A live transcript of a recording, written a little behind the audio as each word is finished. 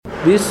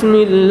بسم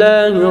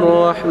الله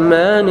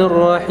الرحمن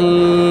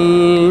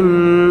الرحيم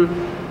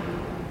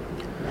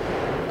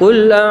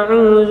قل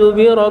أعوذ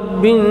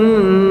برب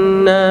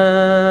الناس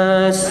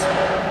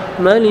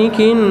ملك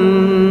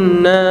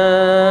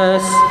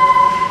الناس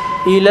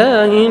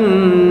إله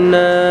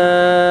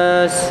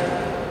الناس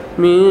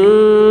من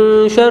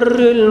شر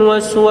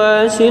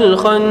الوسواس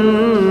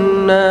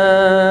الخناس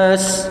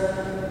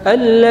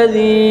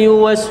الذي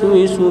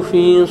يوسوس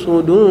في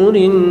صدور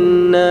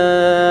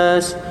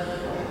الناس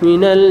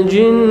من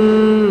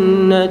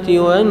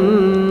الجنة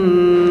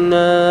والناس.